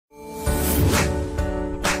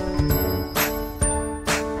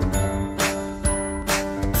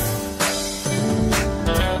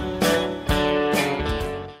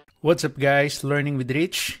What's up guys, Learning with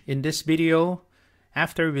Rich. In this video,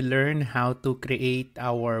 after we learn how to create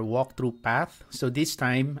our walkthrough path, so this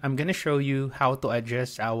time I'm gonna show you how to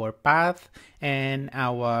adjust our path and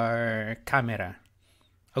our camera.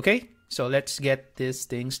 Okay, so let's get this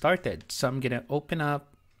thing started. So I'm gonna open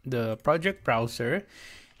up the project browser,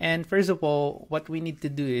 and first of all, what we need to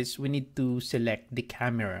do is we need to select the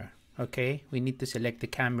camera. Okay, we need to select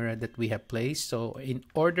the camera that we have placed. So in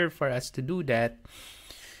order for us to do that,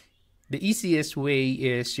 the easiest way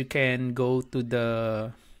is you can go to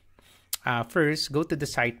the first go to the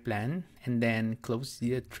site plan and then close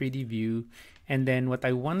the 3D view, and then what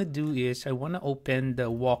I want to do is I want to open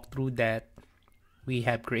the walkthrough that we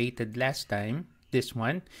have created last time, this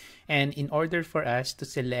one. And in order for us to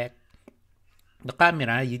select the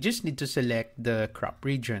camera, you just need to select the crop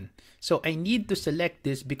region. So I need to select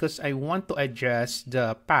this because I want to adjust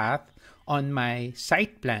the path on my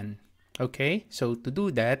site plan. Okay, so to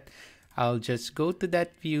do that, I'll just go to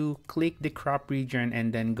that view, click the crop region,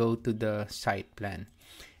 and then go to the site plan.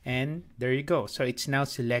 And there you go. So it's now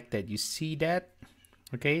selected. You see that?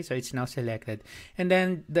 Okay, so it's now selected. And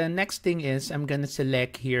then the next thing is I'm going to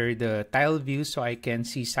select here the tile view so I can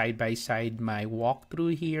see side by side my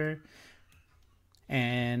walkthrough here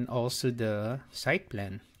and also the site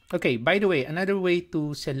plan. Okay, by the way, another way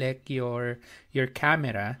to select your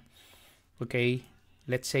camera, okay,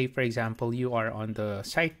 let's say, for example, you are on the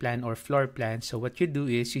site plan or floor plan. So what you do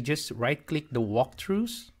is you just right-click the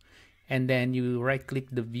walkthroughs, and then you right-click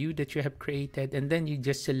the view that you have created, and then you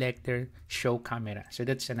just select the show camera. So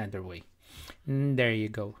that's another way. And there you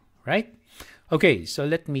go, right? Okay, so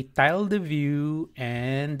let me tile the view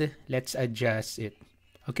and let's adjust it.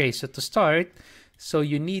 Okay, so to start, so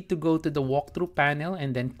you need to go to the walkthrough panel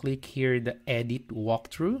and then click here the edit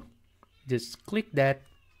walkthrough. Just click that.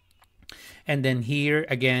 And then here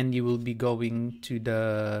again, you will be going to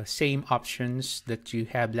the same options that you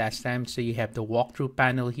have last time. So you have the walkthrough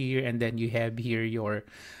panel here, and then you have here your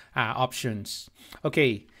options.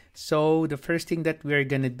 Okay, so the first thing that we're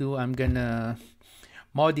gonna do, I'm gonna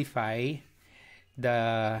modify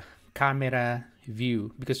the camera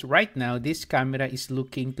view, because right now this camera is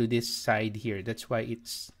looking to this side here. That's why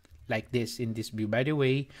it's like this in this view. By the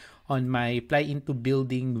way, on my apply into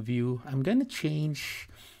building view, I'm gonna change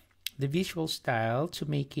the visual style to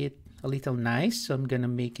make it a little nice. So I'm gonna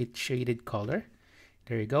make it shaded color.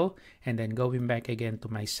 There you go. And then going back again to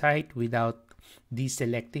my site without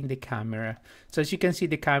deselecting the camera. So as you can see,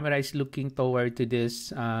 the camera is looking toward to this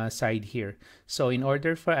side here. So in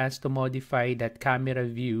order for us to modify that camera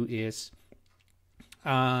view is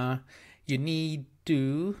you need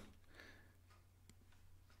to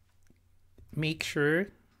make sure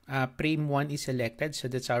frame 1 is selected. So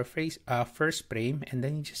that's our first frame, and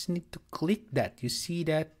then you just need to click that. You see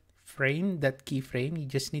that frame, that keyframe, you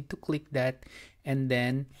just need to click that and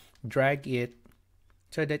then drag it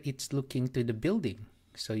so that it's looking to the building.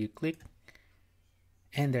 So you click,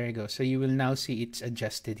 and there you go. So you will now see it's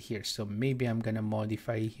adjusted here. So maybe I'm gonna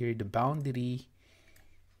modify here the boundary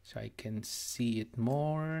so I can see it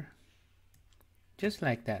more, just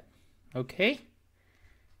like that. Okay,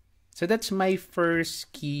 so that's my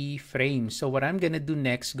first keyframe. So what I'm gonna do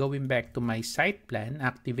next, going back to my site plan,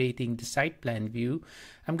 activating the site plan view,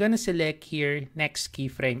 I'm gonna select here next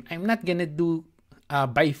keyframe. I'm not gonna do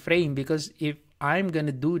by frame, because if I'm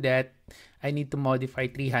gonna do that, I need to modify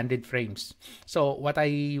 300 frames. So what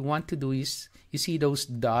I want to do is, you see those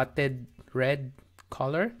dotted red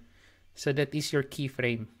color? So that is your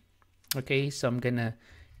keyframe. Okay, so I'm gonna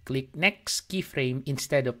click next keyframe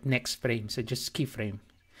instead of next frame. So just keyframe.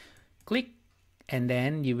 Click, and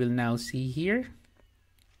then you will now see here,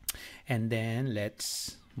 and then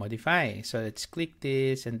let's modify. So let's click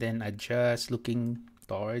this and then adjust looking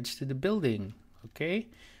towards to the building. Okay,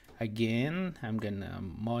 again, I'm gonna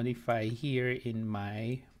modify here in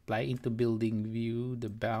my apply into building view the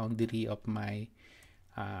boundary of my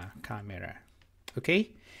camera. Okay,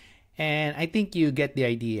 and I think you get the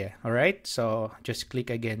idea. All right, so just click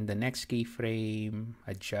again the next keyframe,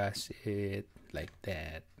 adjust it like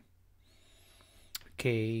that.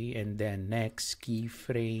 Okay, and then next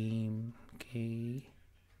keyframe. Okay,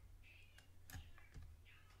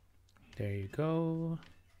 there you go.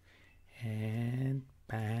 And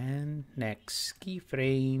pan, next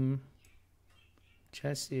keyframe,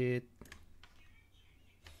 adjust it.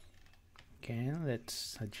 Okay,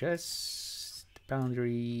 let's adjust the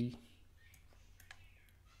boundary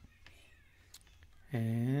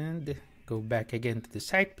and go back again to the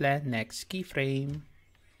site plan, next keyframe.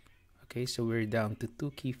 Okay, so we're down to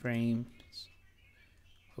 2 keyframes.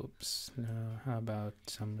 Oops, how about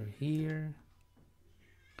somewhere here?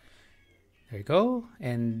 There you go.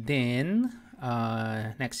 And then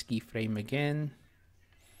next keyframe again.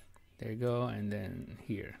 There you go. And then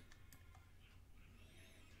here.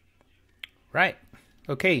 Right.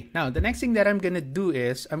 Okay. Now, the next thing that I'm going to do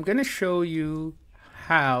is I'm going to show you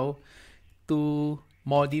how to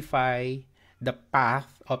modify the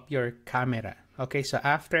path of your camera. Okay. So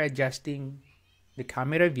after adjusting the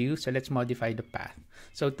camera view, so let's modify the path.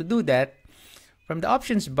 So to do that, from the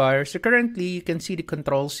options bar, so currently you can see the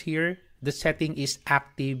controls here. The setting is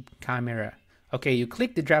active camera. Okay, you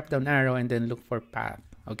click the drop down arrow and then look for path.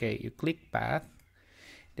 Okay, you click path.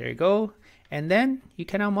 There you go. And then you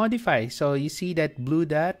can now modify. So you see that blue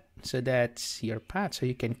dot. So that's your path. So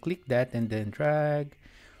you can click that and then drag.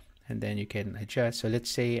 And then you can adjust. So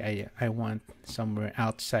let's say I want somewhere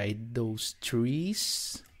outside those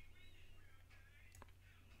trees.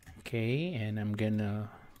 Okay, and I'm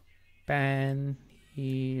gonna pan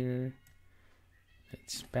here.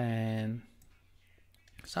 Let's pan.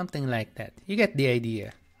 Something like that. You get the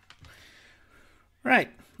idea.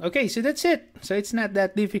 Right. Okay, so that's it. So it's not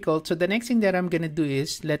that difficult. So the next thing that I'm gonna do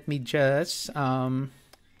is let me just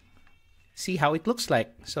see how it looks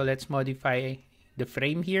like. So let's modify the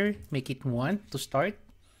frame here. Make it 1 to start.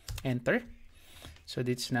 Enter. So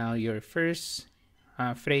that's now your first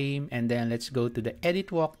frame, and then let's go to the edit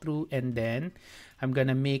walkthrough, and then I'm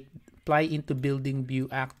gonna make apply into building view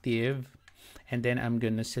active, and then I'm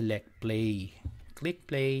gonna select play. Click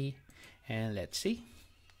play, and let's see.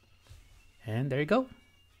 And there you go.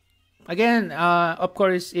 Again, of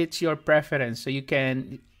course, it's your preference, so you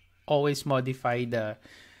can always modify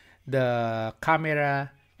the camera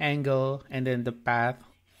angle and then the path,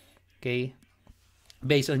 okay,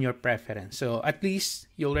 based on your preference. So at least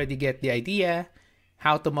you already get the idea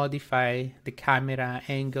how to modify the camera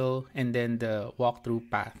angle and then the walkthrough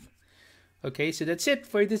path. Okay, so that's it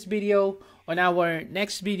for this video. On our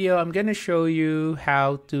next video, I'm gonna show you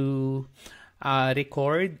how to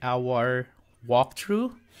record our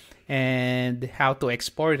walkthrough and how to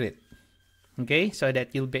export it. Okay, so that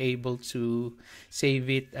you'll be able to save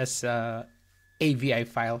it as a AVI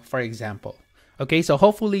file, for example. Okay, so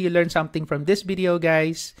hopefully you learned something from this video,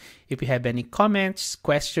 guys. If you have any comments,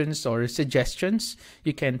 questions, or suggestions,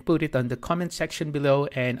 you can put it on the comment section below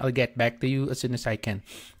and I'll get back to you as soon as I can.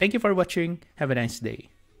 Thank you for watching. Have a nice day.